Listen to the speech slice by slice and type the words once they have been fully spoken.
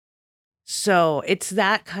So it's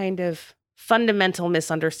that kind of fundamental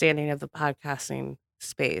misunderstanding of the podcasting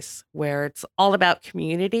space where it's all about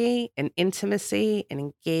community and intimacy and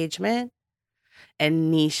engagement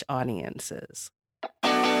and niche audiences.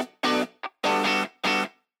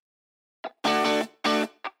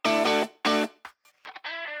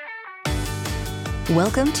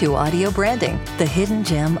 Welcome to Audio Branding, the hidden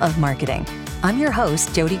gem of marketing. I'm your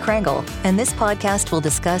host, Jody Krangle, and this podcast will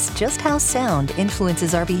discuss just how sound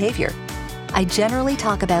influences our behavior. I generally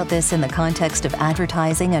talk about this in the context of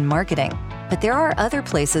advertising and marketing, but there are other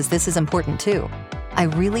places this is important too. I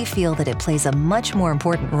really feel that it plays a much more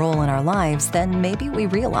important role in our lives than maybe we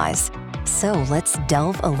realize. So let's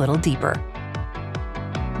delve a little deeper.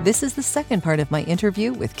 This is the second part of my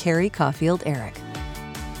interview with Carrie Caulfield-Arick.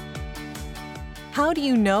 How do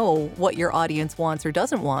you know what your audience wants or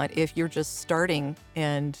doesn't want if you're just starting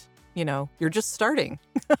and, you're just starting?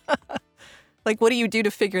 Like, what do you do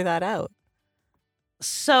to figure that out?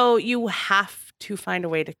 So you have to find a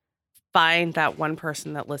way to find that one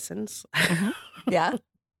person that listens. Mm-hmm. Yeah.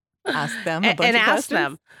 Ask them a bunch and of ask questions.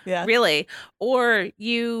 them, Yeah. really. Or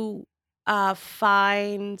you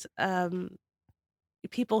find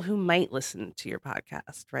people who might listen to your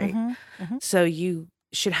podcast, right? Mm-hmm. Mm-hmm. So you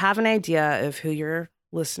should have an idea of who your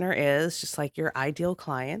listener is, just like your ideal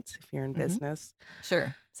client if you're in Mm-hmm. business.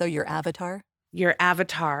 Sure. So your avatar.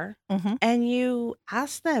 Mm-hmm. And you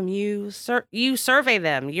ask them, you survey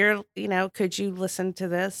them. Could you listen to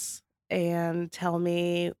this and tell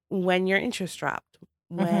me when your interest dropped?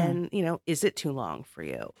 When, is it too long for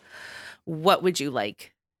you? What would you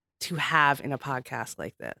like to have in a podcast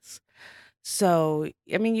like this? So,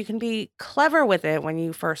 you can be clever with it when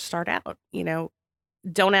you first start out.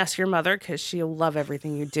 Don't ask your mother because she'll love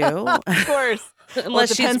everything you do. Of course.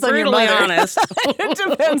 Unless she's brutally honest. It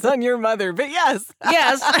depends on your mother, but yes.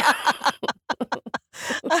 Yes.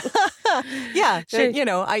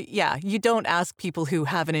 Yeah. You don't ask people who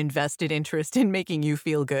have an invested interest in making you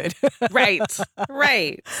feel good. Right.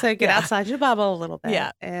 So get outside your bubble a little bit.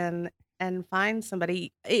 Yeah. And find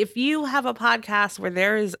somebody. If you have a podcast where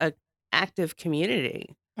there is an active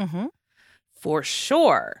community, mm-hmm. for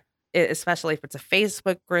sure, especially if it's a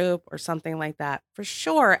Facebook group or something like that, for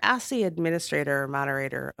sure, ask the administrator,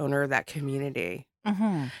 moderator, owner of that community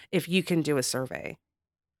mm-hmm. if you can do a survey.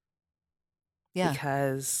 Yeah.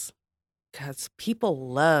 Because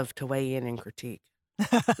people love to weigh in and critique.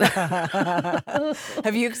 Have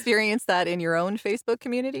you experienced that in your own Facebook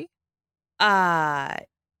community?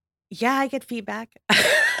 Yeah, I get feedback.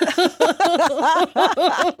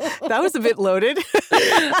 That was a bit loaded.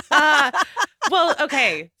 Well,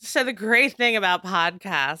 okay. So the great thing about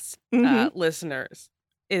podcast mm-hmm. listeners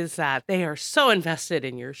is that they are so invested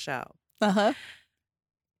in your show. Uh-huh.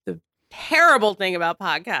 The terrible thing about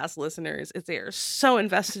podcast listeners is they are so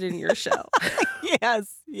invested in your show.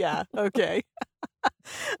 Yes. Yeah. Okay.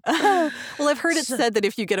 Well, I've heard it said that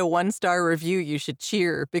if you get a 1-star review, you should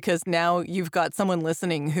cheer because now you've got someone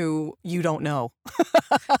listening who you don't know.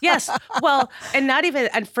 Yes. Well,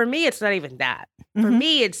 and for me, it's not even that. For mm-hmm.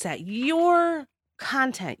 me, it's that your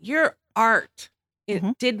content, your art, it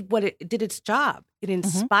mm-hmm. did its job. It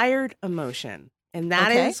inspired emotion. And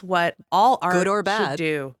that Okay. is what all art Good or bad. should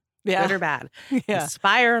do. Yeah. Good or bad. Yeah.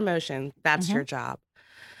 Inspire emotion. That's mm-hmm. your job.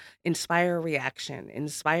 Inspire reaction,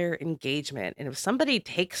 inspire engagement. And if somebody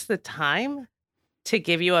takes the time to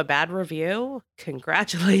give you a bad review,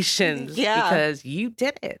 congratulations. Yeah. Because you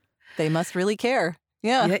did it. They must really care.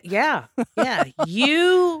 Yeah. Yeah.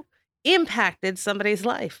 You impacted somebody's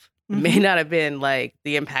life. It may not have been like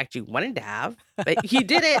the impact you wanted to have, but you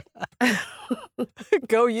did it.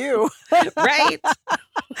 Go you. Right.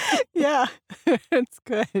 Yeah. It's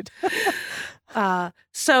good.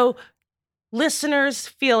 So listeners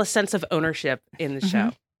feel a sense of ownership in the show. Mm-hmm.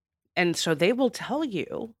 And so they will tell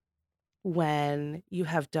you when you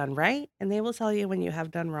have done right, and they will tell you when you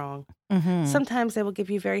have done wrong. Mm-hmm. Sometimes they will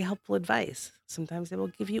give you very helpful advice. Sometimes they will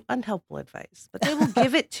give you unhelpful advice, but they will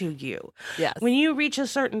give it to you. Yes. When you reach a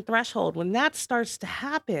certain threshold, when that starts to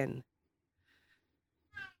happen,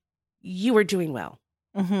 you are doing well.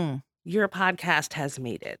 Mm-hmm. Your podcast has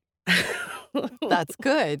made it. That's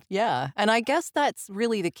good. Yeah. And I guess that's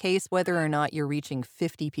really the case whether or not you're reaching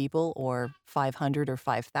 50 people or 500 or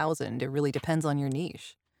 5,000. It really depends on your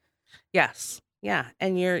niche. Yes. Yeah.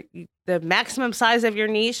 And the maximum size of your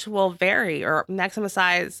niche will vary, or maximum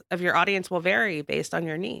size of your audience will vary based on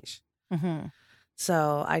your niche. Mm-hmm.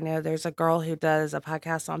 So I know there's a girl who does a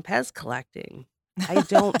podcast on Pez collecting. I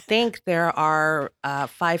don't think there are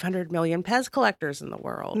 500 million Pez collectors in the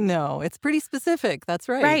world. No, it's pretty specific. That's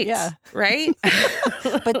right. Right. Yeah. Right.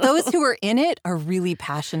 But those who are in it are really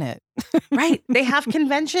passionate. Right. They have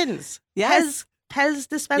conventions. Yes. Pez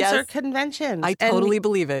dispenser conventions. I totally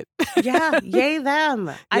believe it. Yeah. Yay them.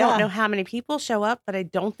 I Yeah. don't know how many people show up, but I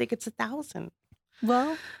don't think it's 1,000.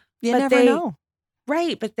 Well, you But never know.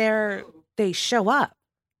 Right. But they show up.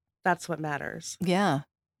 That's what matters. Yeah.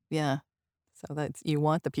 Yeah. So you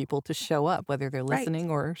want the people to show up, whether they're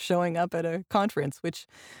listening or showing up at a conference, which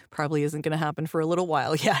probably isn't going to happen for a little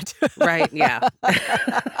while yet. Right. Yeah.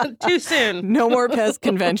 Too soon. No more Pez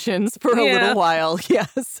conventions for a little while.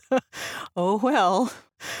 Yes. Oh, well.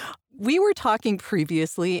 We were talking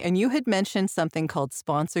previously, and you had mentioned something called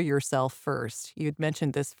sponsor yourself first. You had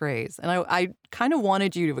mentioned this phrase, and I kind of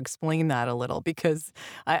wanted you to explain that a little because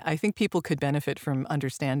I think people could benefit from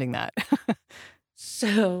understanding that.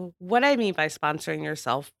 So what I mean by sponsoring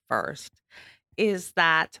yourself first is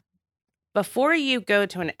that before you go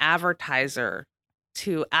to an advertiser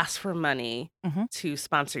to ask for money to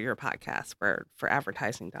sponsor your podcast for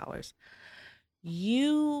advertising dollars,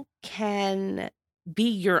 you can be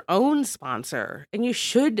your own sponsor, and you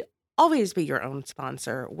should always be your own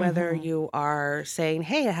sponsor, whether you are saying,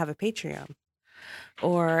 hey, I have a Patreon,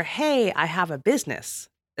 or hey, I have a business.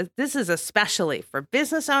 This is especially for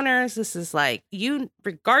business owners. This is like you,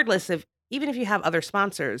 regardless of, even if you have other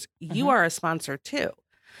sponsors, you are a sponsor too.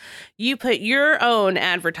 You put your own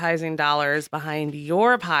advertising dollars behind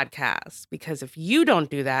your podcast, because if you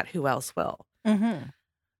don't do that, who else will?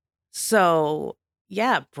 So,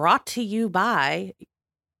 yeah, brought to you by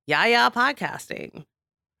Yaya Podcasting.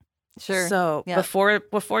 Sure. So before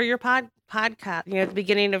your podcast, at the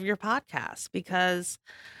beginning of your podcast, because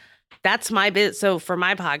that's my bit. So for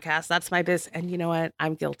my podcast, that's my biz. And you know what?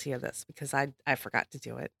 I'm guilty of this because I forgot to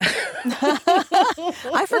do it.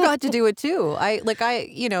 I forgot to do it too.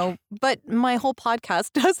 But my whole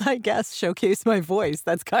podcast does, I guess, showcase my voice.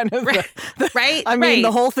 That's kind of right. I mean,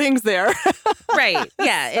 the whole thing's there. Right.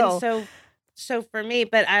 Yeah. And so for me,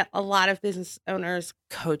 but a lot of business owners,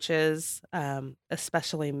 coaches,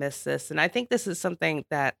 especially miss this. And I think this is something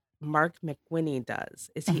that Mark McWhinney does,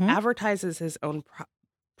 is he advertises his own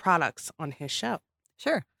products on his show.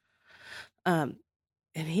 Sure. And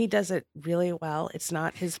he does it really well. His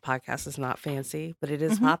podcast is not fancy, but it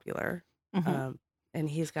is popular. And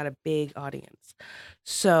he's got a big audience.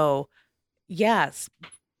 So yes,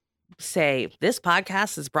 say this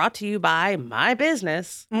podcast is brought to you by my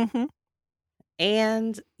business.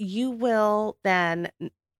 And you will then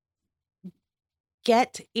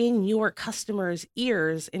get in your customers'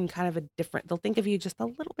 ears in kind of they'll think of you just a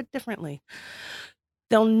little bit differently.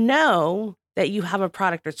 They'll know that you have a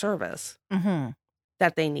product or service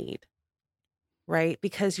that they need, right?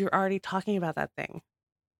 Because you're already talking about that thing.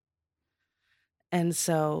 And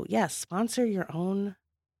so, yes, sponsor your own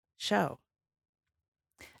show.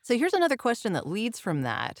 So here's another question that leads from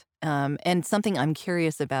that, and something I'm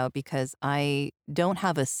curious about because I don't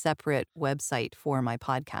have a separate website for my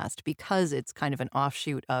podcast because it's kind of an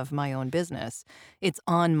offshoot of my own business. It's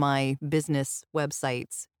on my business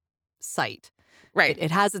website's site. Right. It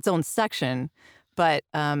has its own section. But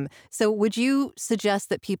so would you suggest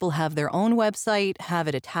that people have their own website, have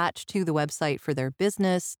it attached to the website for their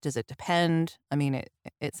business? Does it depend? I mean,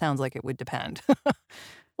 it sounds like it would depend.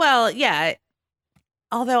 Well, yeah.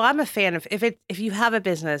 Although I'm a fan of if you have a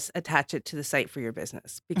business, attach it to the site for your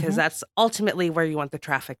business, because that's ultimately where you want the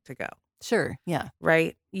traffic to go. Sure. Yeah.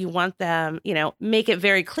 Right. You want them, make it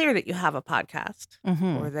very clear that you have a podcast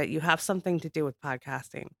or that you have something to do with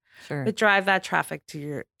podcasting. Sure. But drive that traffic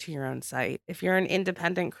to your own site. If you're an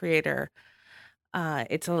independent creator,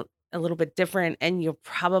 it's a little bit different, and you're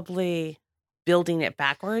probably building it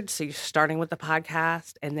backwards. So you're starting with the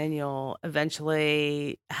podcast, and then you'll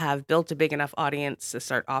eventually have built a big enough audience to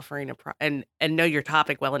start offering and know your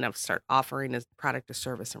topic well enough to start offering a product or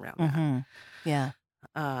service around that.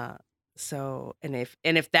 Yeah. So, and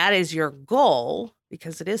if that is your goal,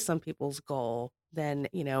 because it is some people's goal, then,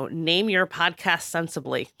 name your podcast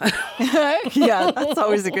sensibly. Yeah, that's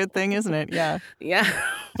always a good thing, isn't it? Yeah. Yeah.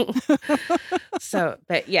 So,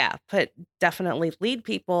 but yeah, definitely lead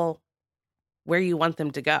people where you want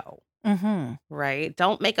them to go. Right.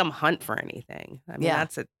 Don't make them hunt for anything. I mean,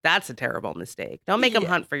 that's a terrible mistake. Don't make them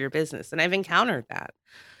hunt for your business. And I've encountered that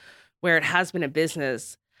where it has been a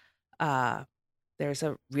business. There's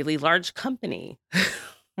a really large company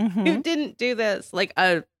who didn't do this. Like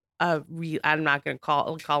I'm not going to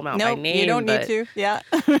call them out by name. You don't need to. Yeah.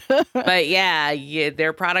 But yeah,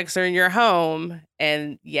 their products are in your home,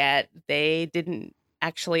 and yet they didn't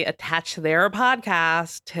actually attach their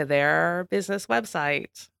podcast to their business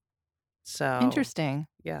website. So Interesting.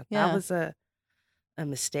 yeah, Yeah. that was a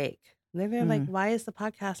mistake. And they're like, why is the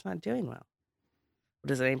podcast not doing well?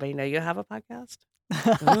 Does anybody know you have a podcast?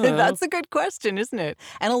 That's a good question, isn't it?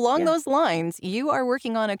 And along Yeah. those lines, you are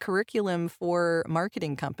working on a curriculum for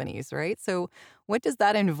marketing companies, right? So what does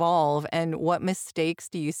that involve, and what mistakes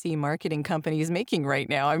do you see marketing companies making right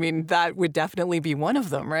now? I mean, that would definitely be one of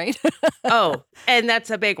them, right? Oh, and that's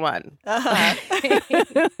a big one.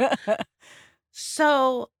 Uh-huh.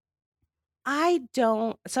 So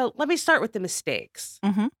let me start with the mistakes,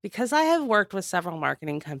 Mhm. because I have worked with several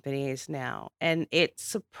marketing companies now, and it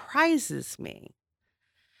surprises me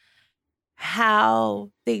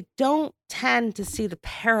how they don't tend to see the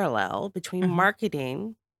parallel between Mhm.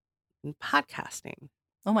 marketing and podcasting.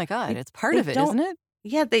 Oh my God, They- it's part they of it, don't- isn't it?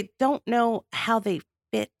 Yeah, they don't know how they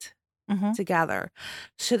fit Mhm. together.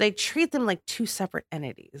 So they treat them like two separate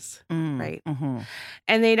entities, right? Mhm.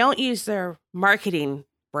 And they don't use their marketing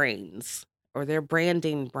brains or their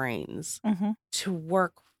branding brains Mhm. to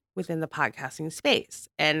work within the podcasting space.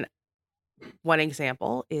 And one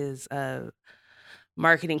example is a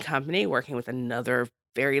marketing company working with another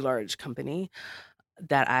very large company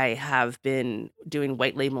that I have been doing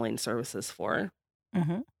white labeling services for,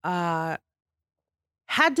 Mhm.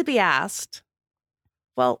 had to be asked,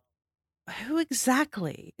 well, who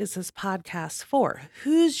exactly is this podcast for?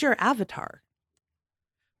 Who's your avatar?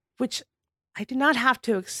 Which I did not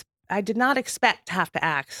expect to have to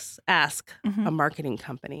ask a Mhm. marketing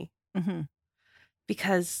company, Mhm.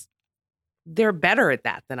 because they're better at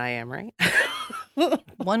that than I am, right?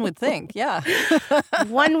 One would think, yeah.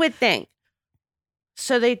 One would think.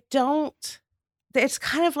 So they don't, it's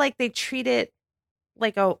kind of like they treat it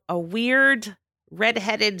like a weird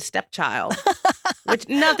redheaded stepchild, which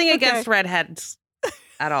nothing against redheads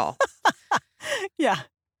at all. Yeah.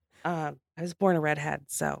 I was born a redhead,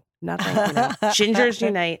 so nothing, gingers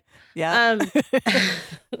unite. Yeah.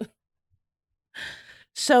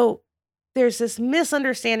 So there's this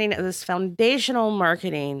misunderstanding of this foundational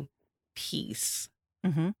marketing piece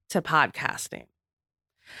Mhm. to podcasting.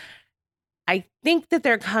 I think that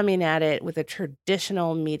they're coming at it with a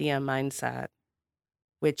traditional media mindset,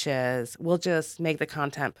 which is we'll just make the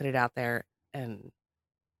content, put it out there, and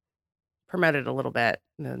promote it a little bit,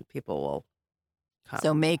 and then people will come.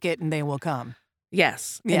 So make it and they will come.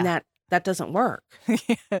 Yes. Yeah. And that doesn't work.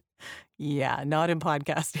 Yeah, not in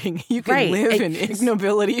podcasting. You can Right, live in because-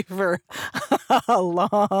 ignominy for a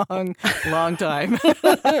long, long time.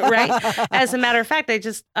 Right. As a matter of fact, I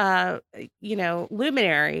just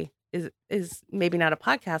Luminary is maybe not a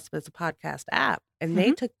podcast, but it's a podcast app. And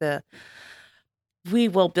they took the we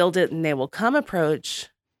will build it and they will come approach.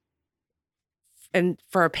 And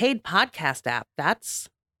for a paid podcast app,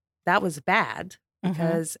 that was bad,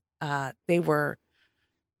 because they were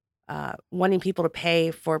wanting people to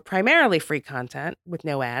pay for primarily free content with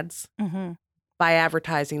no ads Mhm. by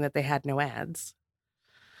advertising that they had no ads.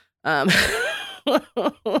 And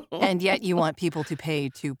yet you want people to pay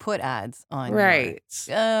to put ads on. Right.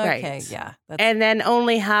 Okay, Right. yeah. And then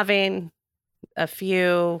only having a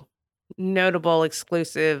few notable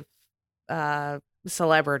exclusive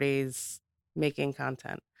celebrities making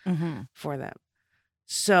content Mhm. for them.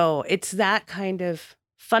 So it's that kind of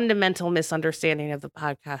fundamental misunderstanding of the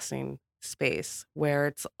podcasting space, where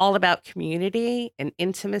it's all about community and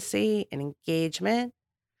intimacy and engagement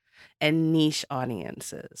and niche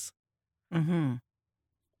audiences, Mhm.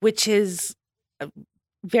 which is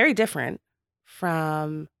very different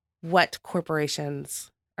from what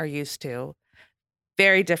corporations are used to,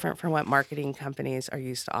 very different from what marketing companies are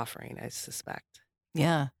used to offering, I suspect.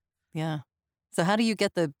 Yeah. Yeah. So how do you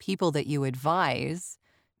get the people that you advise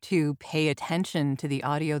to pay attention to the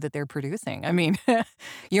audio that they're producing? I mean,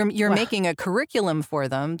 you're Well- making a curriculum for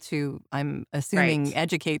them to, I'm assuming, Right.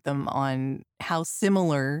 educate them on how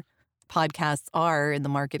similar podcasts are in the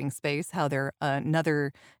marketing space, how they're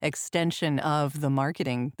another extension of the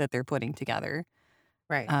marketing that they're putting together.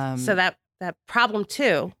 Right. Um, So that problem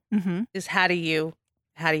too Mhm. is how do you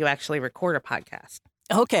actually record a podcast?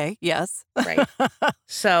 Okay. Yes. Right.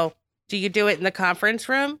 So do you do it in the conference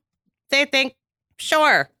room? They think,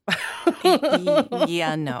 sure.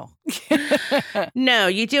 Yeah. No. No,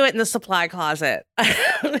 you do it in the supply closet.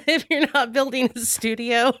 If you're not building a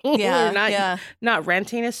studio, Yeah. or not, Yeah. not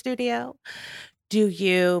renting a studio. Do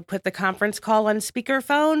you put the conference call on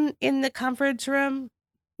speakerphone in the conference room?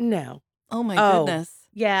 No. Oh my Oh. goodness.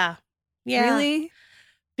 Yeah. Yeah. Really?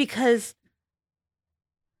 Because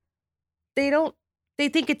they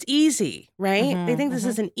think it's easy, right? They Mhm, think this mhm.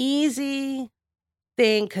 is an easy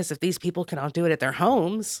thing because if these people can all do it at their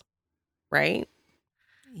homes, right?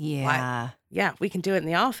 Yeah. Yeah, we can do it in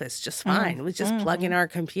the office just fine. We just plug in our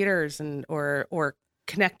computers and or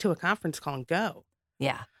connect to a conference call and go.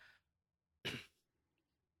 Yeah.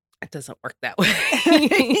 It doesn't work that way.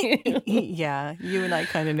 Yeah, you and I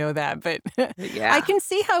kind of know that, but Yeah. I can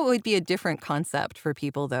see how it would be a different concept for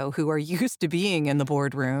people, though, who are used to being in the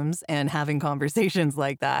boardrooms and having conversations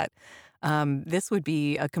like that. This would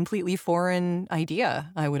be a completely foreign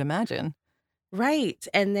idea, I would imagine. Right.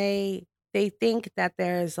 And they think that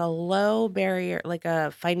there's a low barrier, like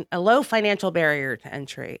a low financial barrier to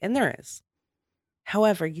entry, and there is.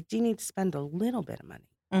 However, you do need to spend a little bit of money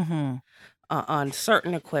Mm-hmm. On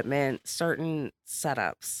certain equipment, certain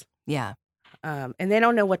setups. Yeah. And they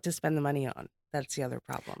don't know what to spend the money on. That's the other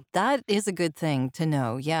problem. That is a good thing to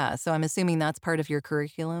know. Yeah. So I'm assuming that's part of your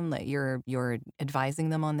curriculum, that you're advising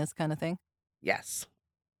them on this kind of thing. Yes.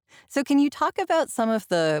 So can you talk about some of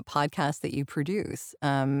the podcasts that you produce?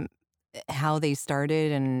 How they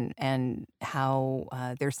started and how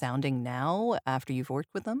they're sounding now after you've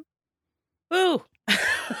worked with them? Ooh.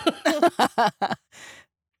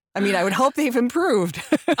 I mean, I would hope they've improved.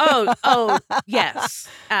 Oh, yes.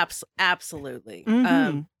 Absolutely.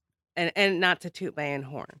 Mm-hmm. And not to toot my own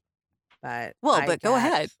horn, but go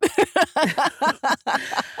ahead.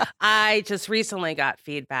 I just recently got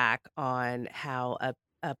feedback on how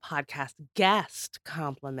a podcast guest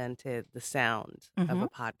complemented the sound of a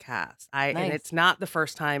podcast. Nice. And it's not the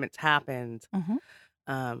first time it's happened.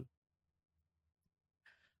 Mm-hmm.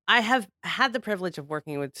 I have had the privilege of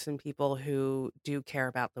working with some people who do care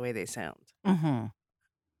about the way they sound. Mm-hmm.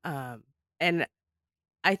 And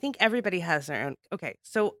I think everybody has their own. Okay,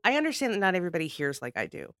 so I understand that not everybody hears like I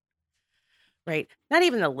do, right? Not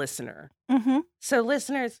even the listener. Mm-hmm. So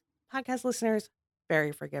podcast listeners,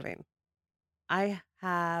 very forgiving. I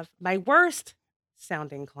have my worst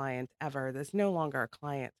sounding client ever. There's no longer a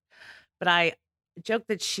client, but I joke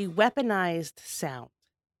that she weaponized sound.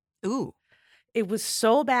 Ooh. It was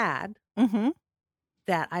so bad Mm-hmm.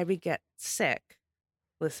 that I would get sick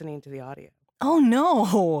listening to the audio. Oh,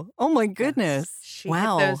 no. Oh, my goodness. Yes. She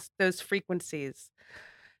Wow. hit those frequencies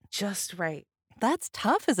just right. That's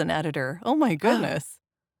tough as an editor. Oh, my goodness.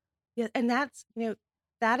 Yeah, and that's,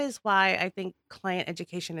 that is why I think client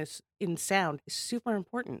education in sound is super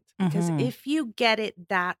important. Because if you get it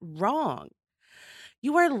that wrong,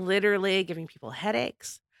 you are literally giving people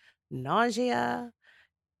headaches, nausea,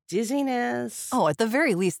 dizziness. Oh, at the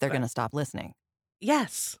very least, they're going to stop listening.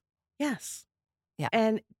 Yes. Yes. Yeah.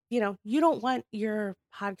 And, you don't want your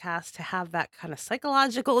podcast to have that kind of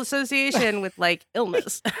psychological association with like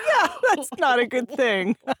illness. Yeah, that's not a good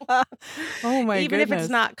thing. Oh, my Even goodness. if it's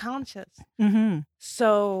not conscious. Mm-hmm.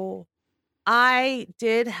 So I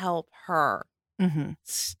did help her Mm-hmm.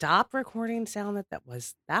 stop recording sound that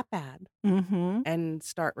was that bad Mm-hmm. and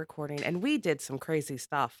start recording. And we did some crazy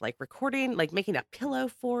stuff like recording, like making a pillow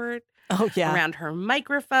fort Oh, yeah. around her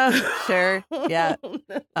microphone. Sure. Yeah.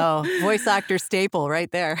 Oh, voice actor staple right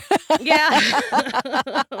there. Yeah.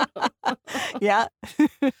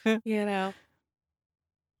 Yeah.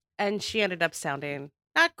 And she ended up sounding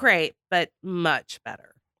not great, but much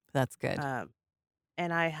better. That's good.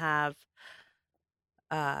 And I have,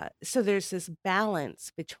 so there's this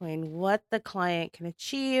balance between what the client can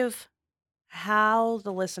achieve, how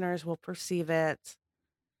the listeners will perceive it,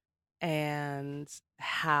 and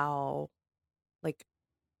how, like,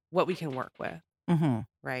 what we can work with, Mm-hmm.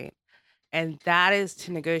 right? And that is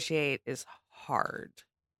to negotiate is hard.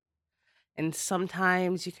 And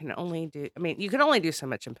sometimes you can only do so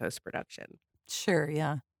much in post-production. Sure.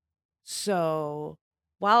 Yeah. So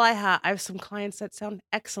while I have some clients that sound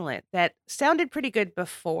excellent, that sounded pretty good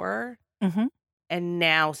before Mm-hmm. and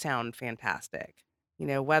now sound fantastic.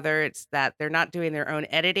 Whether it's that they're not doing their own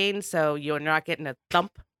editing, so you're not getting a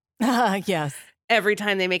thump Yes. every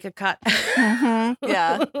time they make a cut. Mm-hmm.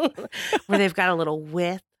 Yeah. Where they've got a little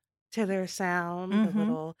width to their sound, Mm-hmm. a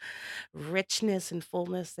little richness and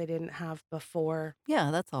fullness they didn't have before. Yeah,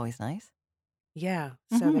 that's always nice. Yeah,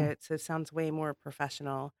 Mm-hmm. so it sounds way more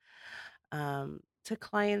professional. To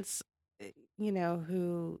clients,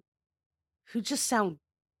 who just sound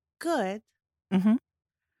good Mm-hmm.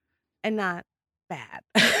 and not bad.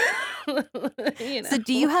 So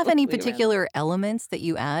do you have any We win. particular elements that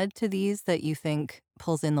you add to these that you think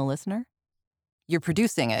pulls in the listener? You're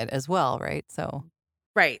producing it as well, right? So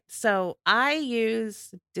Right. So I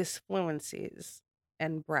use disfluencies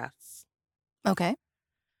and breaths okay.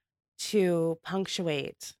 to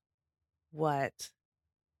punctuate what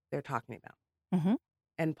they're talking about, Mm-hmm.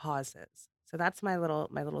 and pauses. So that's my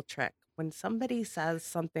little trick. When somebody says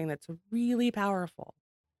something that's really powerful,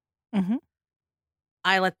 Mm-hmm.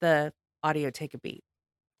 I let the audio take a beat.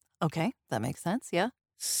 Okay, that makes sense. Yeah.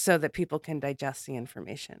 so that people can digest the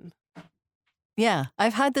information. Yeah,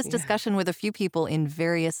 I've had this Yeah. discussion with a few people in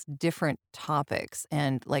various different topics,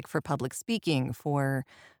 and like for public speaking, for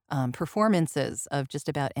performances of just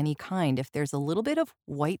about any kind. If there's a little bit of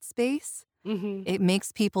white space, Mm-hmm. it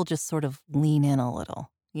makes people just sort of lean in a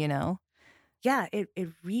little, Yeah, it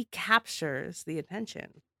recaptures the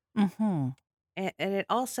attention. Mm-hmm. And it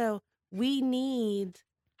also, we need,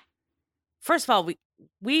 first of all,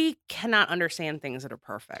 we cannot understand things that are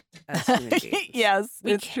perfect as human beings. Yes,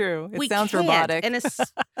 We it's true. It We sounds can't. robotic. And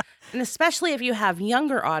especially if you have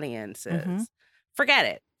younger audiences, Mhm.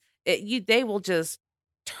 forget it. They will just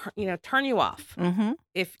turn you off Mm-hmm.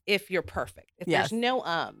 if you're perfect. If Yes. there's no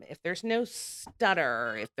if there's no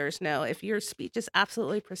stutter, if your speech is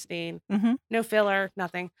absolutely pristine, Mm-hmm. no filler,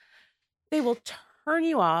 nothing, they will turn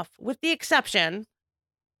you off, with the exception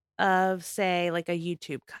of, say, like a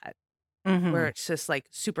YouTube cut Mm-hmm. where it's just like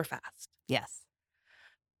super fast. Yes.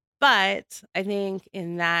 But I think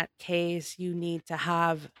in that case, you need to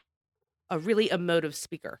have a really emotive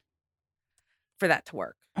speaker for that to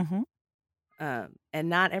work. Mm-hmm. And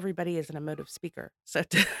not everybody is an emotive speaker. So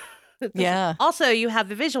Yeah. also, you have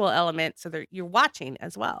the visual element, so that you're watching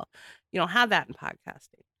as well. You don't have that in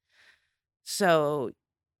podcasting. So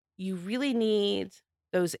you really need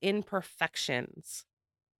those imperfections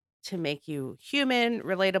to make you human,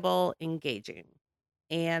 relatable, engaging.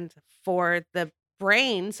 And for the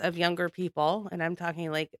brains of younger people, and I'm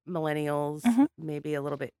talking like millennials, Mhm. maybe a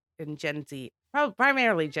little bit in Gen Z,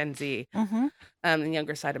 primarily Gen Z, Mm-hmm. the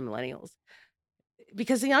younger side of millennials.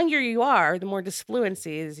 Because the younger you are, the more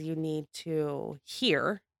disfluencies you need to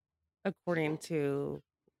hear, according to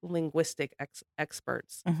linguistic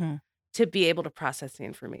experts, Mm-hmm. to be able to process the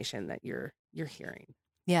information that you're hearing.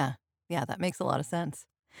 Yeah. Yeah, that makes a lot of sense.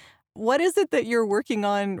 What is it that you're working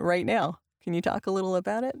on right now? Can you talk a little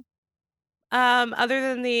about it? Other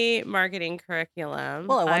than the marketing curriculum,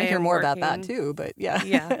 Well, I want to hear am more about that working- too, but yeah.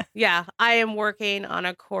 Yeah. I am working on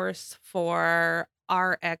a course for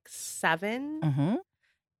RX7. Mm-hmm.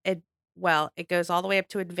 It goes all the way up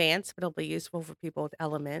to advanced, but it'll be useful for people with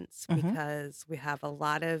elements, Mhm. because we have a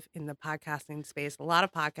lot of, in the podcasting space, a lot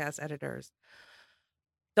of podcast editors.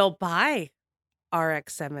 They'll buy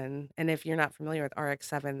RX7. And if you're not familiar with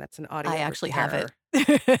RX7, that's an audio I actually have it.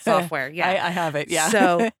 repair software. Yeah. I have it. Yeah.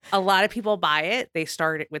 So a lot of people buy it. They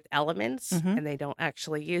start it with elements, Mhm. and they don't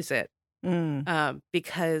actually use it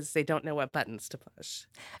because they don't know what buttons to push.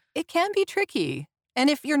 It can be tricky. And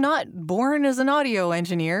if you're not born as an audio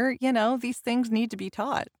engineer, these things need to be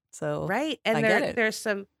taught. So Right. And I get it. there's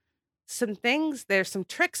some things, there's some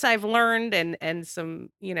tricks I've learned, and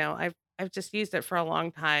some, I've just used it for a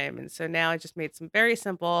long time. And so now I just made some very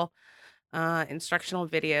simple instructional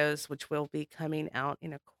videos, which will be coming out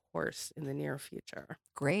in a course in the near future.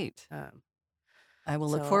 Great. Um, I will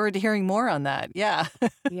look so- forward to hearing more on that. Yeah.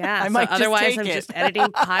 Yeah. I So might just otherwise, take I'm it. just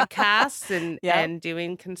editing podcasts and Yep. and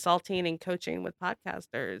doing consulting and coaching with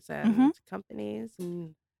podcasters and Mhm. companies,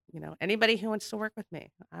 and anybody who wants to work with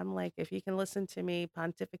me. I'm like, if you can listen to me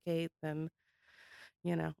pontificate, then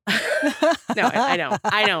no, I don't.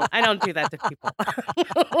 I don't do that to people.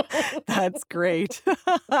 That's great.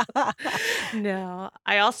 No,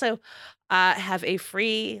 I also have a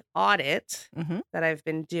free audit Mhm. that I've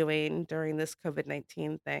been doing during this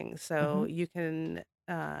COVID-19 thing. So Mhm. you can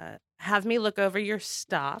have me look over your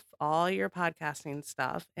stuff, all your podcasting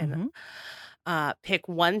stuff, and pick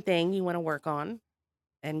one thing you want to work on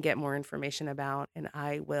and get more information about. And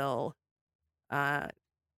I will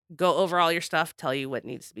go over all your stuff, tell you what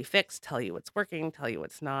needs to be fixed, tell you what's working, tell you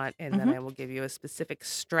what's not. And then I will give you a specific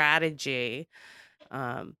strategy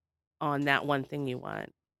on that one thing you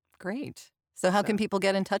want. Great. So how can So- people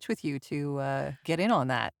get in touch with you to get in on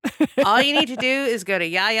that? All you need to do is go to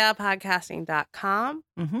yayapodcasting.com.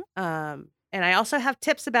 Mhm. And I also have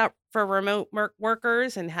tips for remote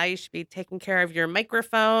workers and how you should be taking care of your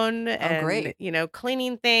microphone and, great.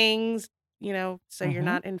 cleaning things, so you're Mhm.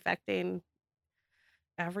 not infecting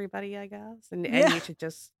everybody, I guess. And Yeah.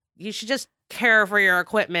 you should just care for your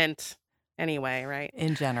equipment anyway, right?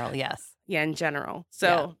 In general, yes. Yeah, in general.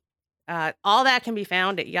 So all that can be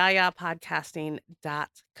found at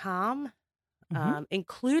yayapodcasting.com. Mhm.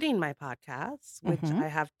 Including my podcasts, which Mhm. I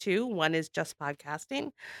have two. One is just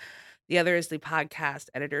podcasting. The other is the Podcast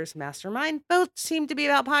Editors Mastermind. Both seem to be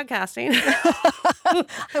about podcasting.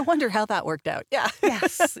 I wonder how that worked out. Yeah.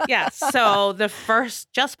 Yes. So the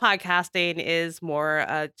first, just podcasting, is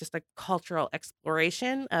more just a cultural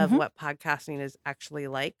exploration of Mhm. what podcasting is actually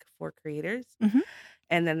like for creators. Mhm.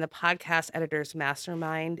 And then the Podcast Editors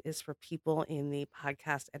Mastermind is for people in the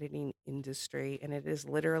podcast editing industry. And it is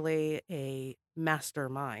literally a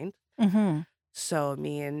mastermind Mhm. So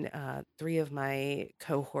me and 3 of my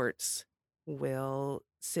cohorts will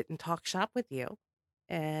sit and talk shop with you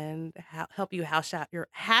and help you hash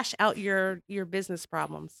out your business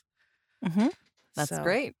problems. Mm-hmm. That's So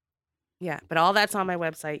great. yeah, but all that's on my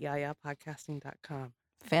website, yayapodcasting.com.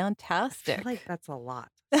 I Fantastic. feel like that's a lot.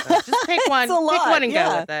 So just pick one, It's a lot, pick one and yeah.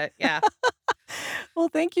 go with it. Yeah. Well,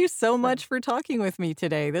 thank you so much for talking with me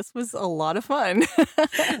today. This was a lot of fun.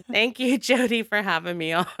 Thank you, Jody, for having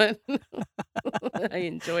me on. I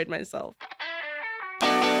enjoyed myself.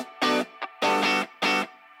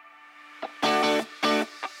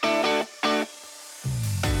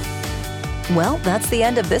 Well, that's the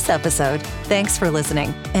end of this episode. Thanks for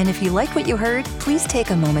listening. And if you liked what you heard, please take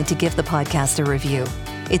a moment to give the podcast a review.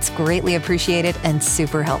 It's greatly appreciated and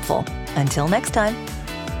super helpful. Until next time.